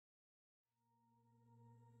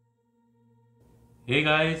Hey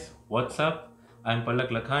guys, what's up? I'm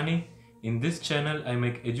Palak Lakhani. In this channel, I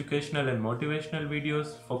make educational and motivational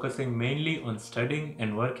videos focusing mainly on studying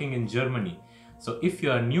and working in Germany. So if you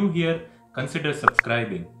are new here, consider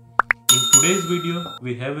subscribing. In today's video,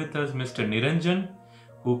 we have with us Mr. Niranjan,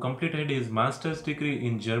 who completed his master's degree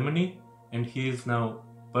in Germany and he is now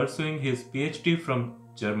pursuing his PhD from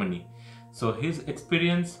Germany. So his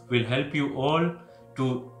experience will help you all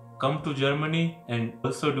to come to Germany and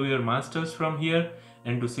also do your masters from here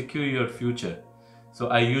and to secure your future. So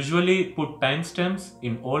I usually put timestamps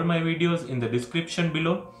in all my videos in the description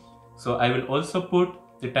below. So I will also put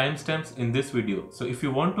the timestamps in this video. So if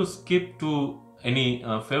you want to skip to any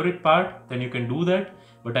favorite part, then you can do that.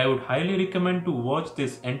 But I would highly recommend to watch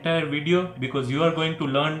this entire video because you are going to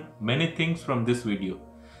learn many things from this video.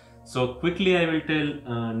 So quickly I will tell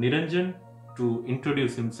Niranjan to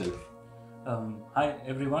introduce himself. Hi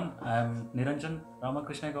everyone, I am Niranjan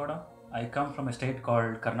Ramakrishna Gowda. I come from a state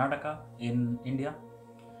called Karnataka in India.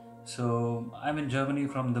 So I'm in Germany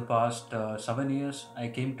from the past 7 years. I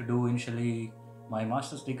came to do initially my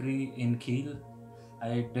master's degree in Kiel.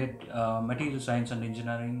 I did material science and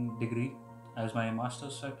engineering degree as my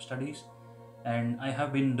master's studies, and I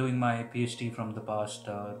have been doing my PhD from the past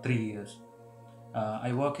 3 years.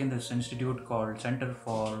 I work in this institute called Center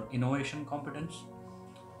for Innovation Competence,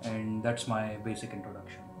 and that's my basic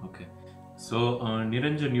introduction. Okay. So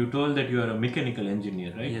Niranjan, you told that you are a mechanical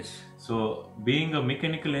engineer, right? Yes. So being a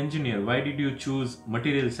mechanical engineer, why did you choose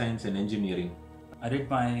material science and engineering? I did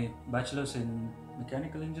my bachelor's in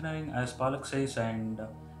mechanical engineering, as Palak says, and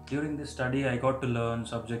during this study, I got to learn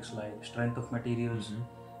subjects like strength of materials,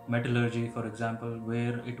 metallurgy, for example,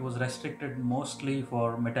 where it was restricted mostly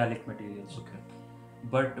for metallic materials. Okay.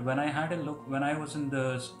 But when I had a look, when I was in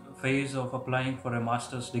the phase of applying for a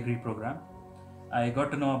master's degree program, I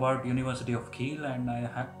got to know about University of Kiel, and I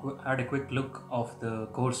had a quick look of the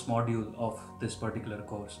course module of this particular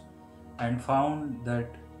course and found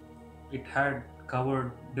that it had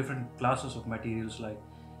covered different classes of materials like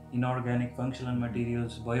inorganic functional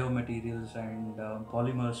materials, biomaterials, and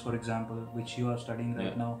polymers, for example, which you are studying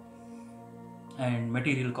right now, and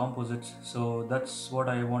material composites. So that's what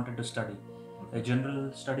I wanted to study, a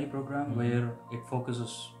general study program where it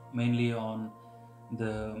focuses mainly on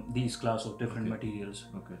these class of different materials.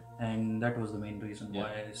 And that was the main reason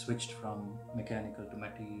why I switched from mechanical to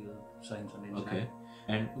material science and engineering.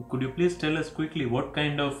 And could you please tell us quickly what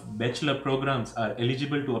kind of bachelor programs are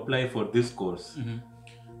eligible to apply for this course?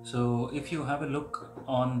 So if you have a look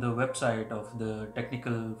on the website of the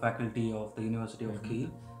technical faculty of the University of Kiel,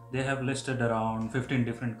 they have listed around 15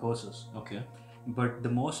 different courses. Okay. But the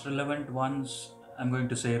most relevant ones I'm going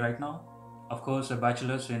to say right now, of course, a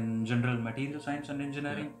bachelor's in general material science and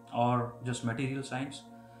engineering, or just material science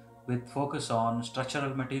with focus on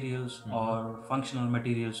structural materials or functional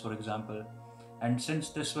materials, for example. And since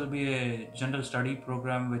this will be a general study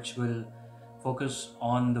program which will focus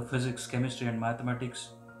on the physics, chemistry, and mathematics,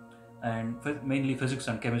 and mainly physics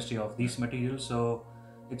and chemistry of these materials, so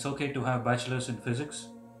it's okay to have bachelor's in physics.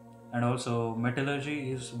 And also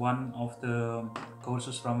metallurgy is one of the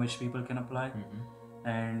courses from which people can apply,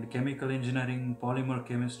 and chemical engineering, polymer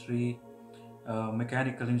chemistry,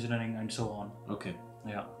 mechanical engineering, and so on. Okay.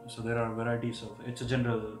 Yeah, so there are varieties of, it's a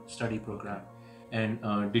general study program. And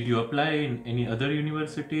did you apply in any other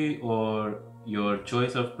university, or your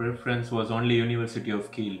choice of preference was only University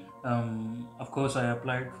of Kiel? Of course, I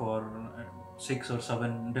applied for 6 or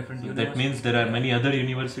 7 different universities. That means there are many other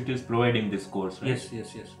universities providing this course, right?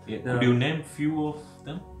 Yes. Could you name few of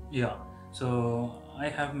them? Yeah, so I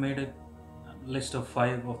have made a list of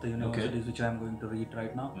 5 of the universities which I am going to read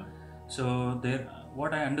right now. So there,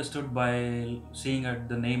 what I understood by seeing at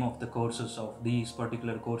the name of the courses of these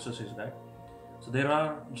particular courses is that, so there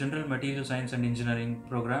are general material science and engineering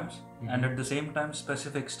programs, and at the same time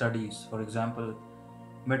specific studies, for example,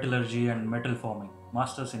 metallurgy and metal forming,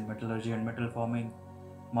 masters in metallurgy and metal forming,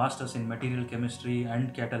 masters in material chemistry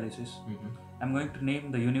and catalysis. I'm going to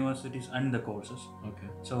name the universities and the courses.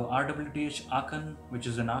 So RWTH Aachen, which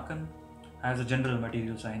is in Aachen, has a general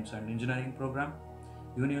material science and engineering program.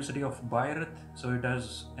 University of Bayreuth, so it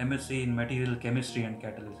has MSc in material chemistry and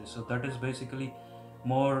catalysis. So that is basically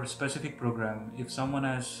more specific program. If someone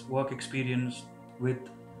has work experience with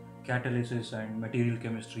catalysis and material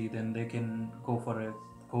chemistry, then they can go for a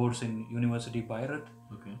course in University Bayreuth.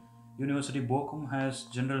 University Bochum has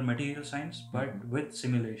general material science but with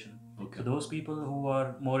simulation. So those people who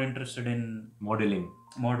are more interested in modeling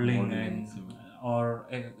and or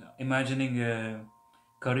imagining a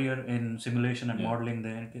career in simulation and modeling,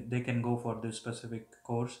 they can go for this specific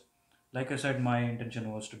course. like I said, my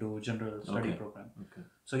intention was to do general study program. Okay.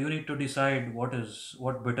 So you need to decide what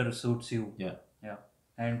better suits you. Yeah. Yeah.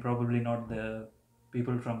 And probably not the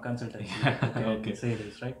people from consultancy who can Okay. say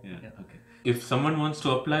this, right? Yeah. Okay. If someone wants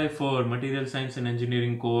to apply for material science and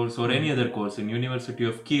engineering course or any other course in University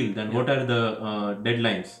of Kiel, then what are the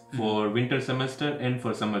deadlines for winter semester and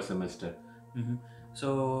for summer semester?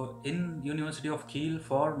 So in University of Kiel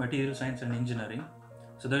for material science and engineering,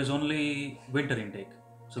 so there is only winter intake.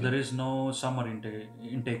 So there is no summer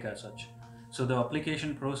intake as such. So the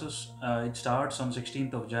application process, it starts on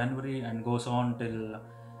 16th of January and goes on till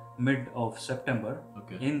mid of September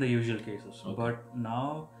in the usual cases. But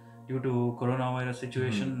now, due to coronavirus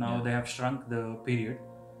situation, now they have shrunk the period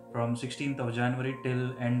from 16th of January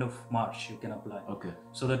till end of March. You can apply.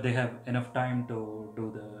 So that they have enough time to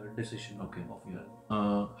do the decision.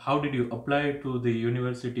 How did you apply to the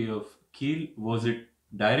University of Kiel? Was it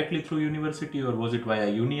directly through university or was it via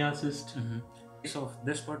Uni Assist? So of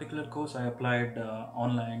this particular course, I applied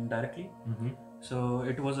online directly. So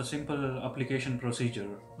it was a simple application procedure.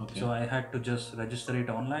 So I had to just register it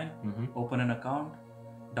online, open an account,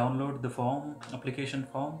 download the form, application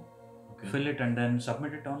form, fill it and then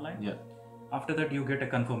submit it online. After that, you get a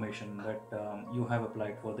confirmation that you have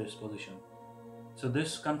applied for this position. So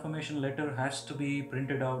this confirmation letter has to be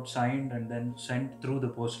printed out, signed, and then sent through the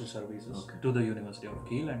postal services to the University of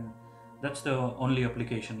Kiel, and that's the only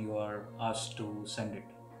application you are asked to send it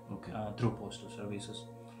through postal services.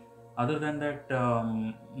 Other than that,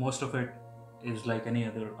 most of it is like any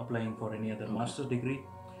other applying for any other master's degree.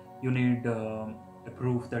 You need a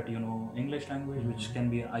proof that you know English language, which can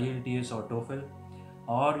be IELTS or TOEFL,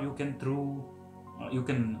 or you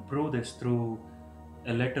can prove this through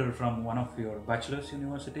a letter from one of your bachelor's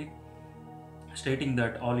university stating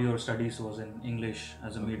that all your studies was in English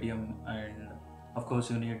as a medium, and of course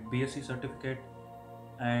you need BSc certificate.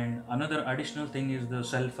 And another additional thing is the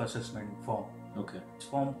self-assessment form. This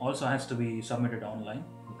form also has to be submitted online,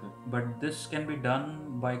 but this can be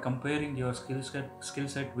done by comparing your skill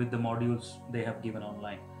set with the modules they have given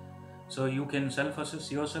online. So you can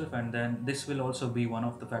self-assess yourself, and then this will also be one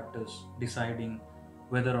of the factors deciding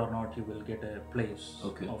whether or not you will get a place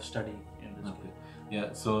of study in this case.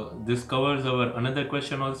 Yeah, so this covers our another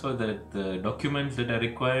question also, that the documents that are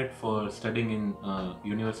required for studying in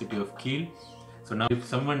University of Kiel. So now if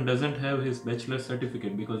someone doesn't have his bachelor's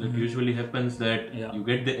certificate, because it usually happens that you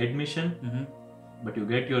get the admission, but you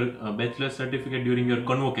get your bachelor's certificate during your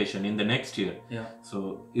convocation in the next year.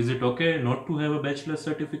 So is it okay not to have a bachelor's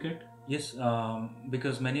certificate? Yes,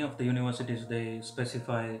 because many of the universities, they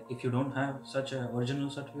specify if you don't have such an original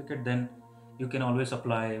certificate, then you can always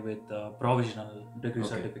apply with a provisional degree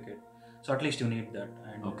certificate. So at least you need that,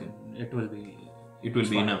 and it will be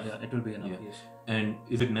enough. Yeah, it will be enough. Yes. And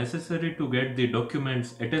is it necessary to get the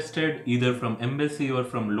documents attested either from embassy or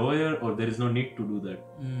from lawyer, or there is no need to do that?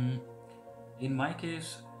 In my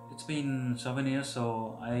case, it's been 7 years,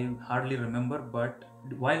 so I hardly remember. But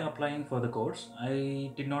while applying for the course,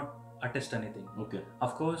 I did not attest anything.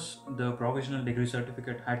 Of course, the provisional degree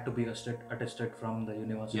certificate had to be attested from the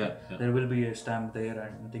university. There will be a stamp there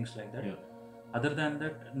and things like that. Other than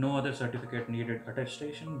that, no other certificate needed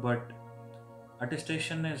attestation, but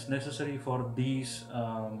attestation is necessary for these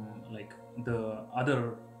like the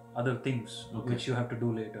other things which you have to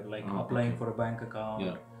do later, like applying for a bank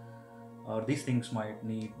account, or these things might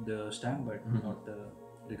need the stamp, but not the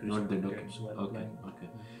degree certificates while applying.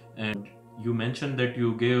 And you mentioned that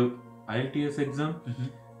you gave IELTS exam.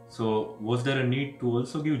 So was there a need to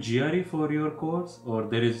also give GRE for your course, or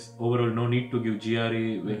there is overall no need to give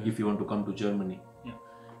GRE if you want to come to Germany?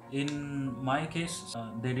 In my case,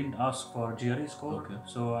 they didn't ask for GRE score,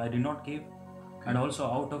 so I did not give. And also,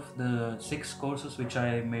 out of the 6 courses which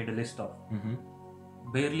I made a list of,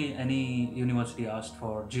 barely any university asked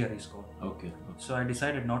for GRE score. So I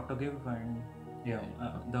decided not to give, and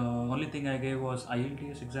the only thing I gave was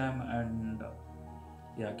IELTS exam, and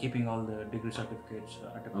keeping all the degree certificates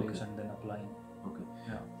at a place and then applying.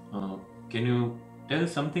 Can you tell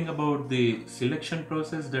something about the selection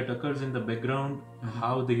process that occurs in the background?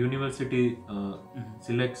 How the university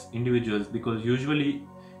selects individuals, because usually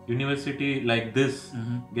university like this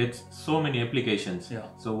gets so many applications.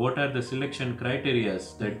 So what are the selection criteria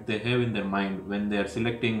that they have in their mind when they are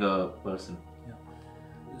selecting a person?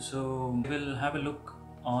 So we'll have a look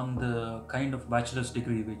on the kind of bachelor's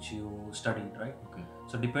degree which you studied, right?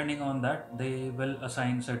 So depending on that, they will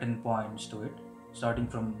assign certain points to it, starting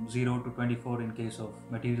from 0 to 24 in case of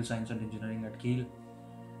material science and engineering at Kiel.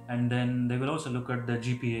 And then they will also look at the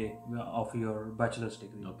GPA of your bachelor's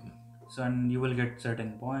degree. So, and you will get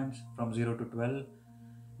certain points from 0 to 12.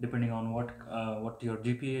 depending on what your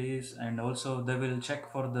GPA is, and also they will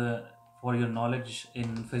check for your knowledge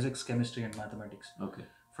in physics, chemistry, and mathematics Okay.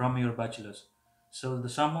 from your bachelor's. So the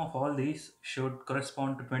sum of all these should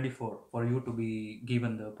correspond to 24 for you to be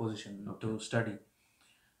given the position to study.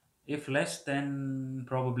 If less, then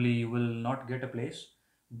probably you will not get a place.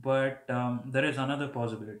 But there is another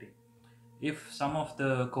possibility. If some of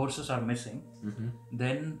the courses are missing,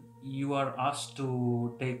 then you are asked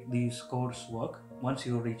to take these coursework once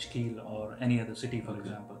you reach Kiel or any other city, for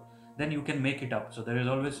example. Then you can make it up. So there is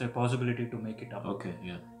always a possibility to make it up. Okay,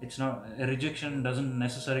 yeah. It's not a rejection doesn't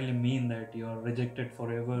necessarily mean that you are rejected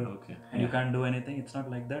forever and you can't do anything. It's not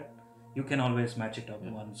like that. You can always match it up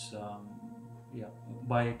once,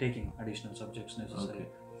 by taking additional subjects necessary.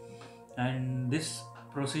 And this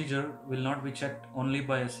procedure will not be checked only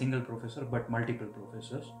by a single professor but multiple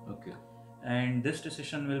professors. Okay. And this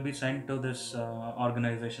decision will be sent to this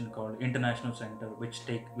organization called International Center,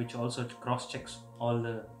 which also cross checks all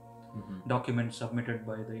the documents submitted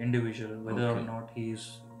by the individual, whether or not he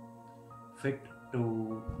is fit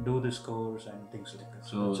to do this course and things like that.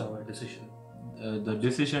 So that's our decision. The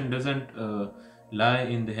decision doesn't lie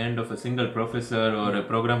in the hand of a single professor or a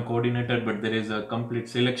program coordinator, but there is a complete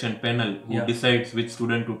selection panel who decides which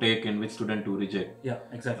student to take and which student to reject. Yeah,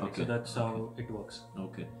 exactly. So that's how it works.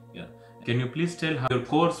 Okay, yeah. Can you please tell how your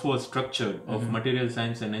course was structured of material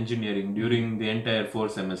science and engineering during the entire 4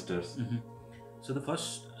 semesters? So the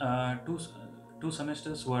first two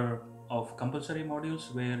semesters were of compulsory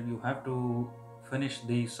modules where you have to finish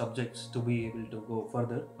these subjects to be able to go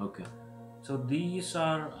further. Okay. So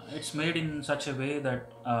it's made in such a way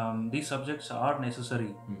that these subjects are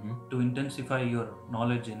necessary to intensify your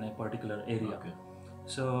knowledge in a particular area. Okay.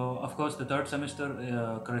 So of course the third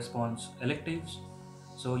semester corresponds electives.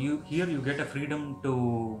 So you get a freedom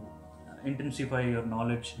to intensify your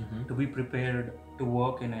knowledge, to be prepared to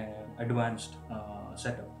work in an advanced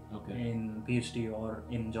setup in PhD or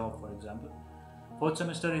in job, for example. Fourth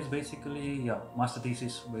semester is basically master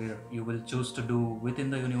thesis, where you will choose to do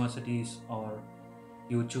within the universities, or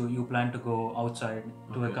you plan to go outside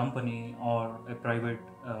to a company or a private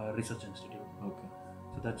research institute. Okay.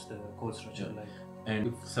 So that's the course structure like. And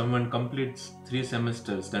if someone completes 3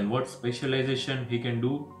 semesters, then what specialization he can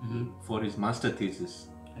do for his master thesis?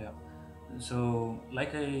 Yeah. So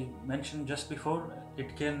like I mentioned just before,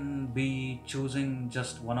 it can be choosing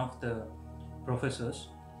just one of the professors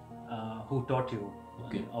who taught you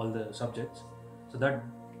all the subjects. So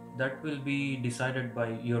that will be decided by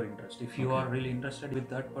your interest. If you are really interested with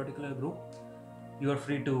that particular group, you are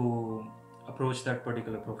free to approach that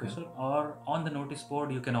particular professor, or on the notice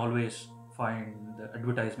board you can always find the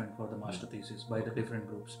advertisement for the master thesis by the different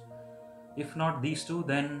groups. If not these two,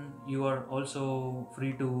 then you are also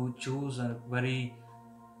free to choose a very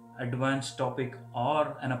advanced topic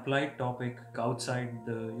or an applied topic outside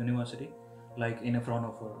the university, like in a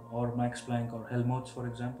Fraunhofer or Max Planck or Helmholtz, for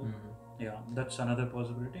example. Yeah, that's another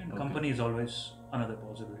possibility, and company is always another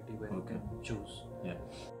possibility where you can choose. Yeah.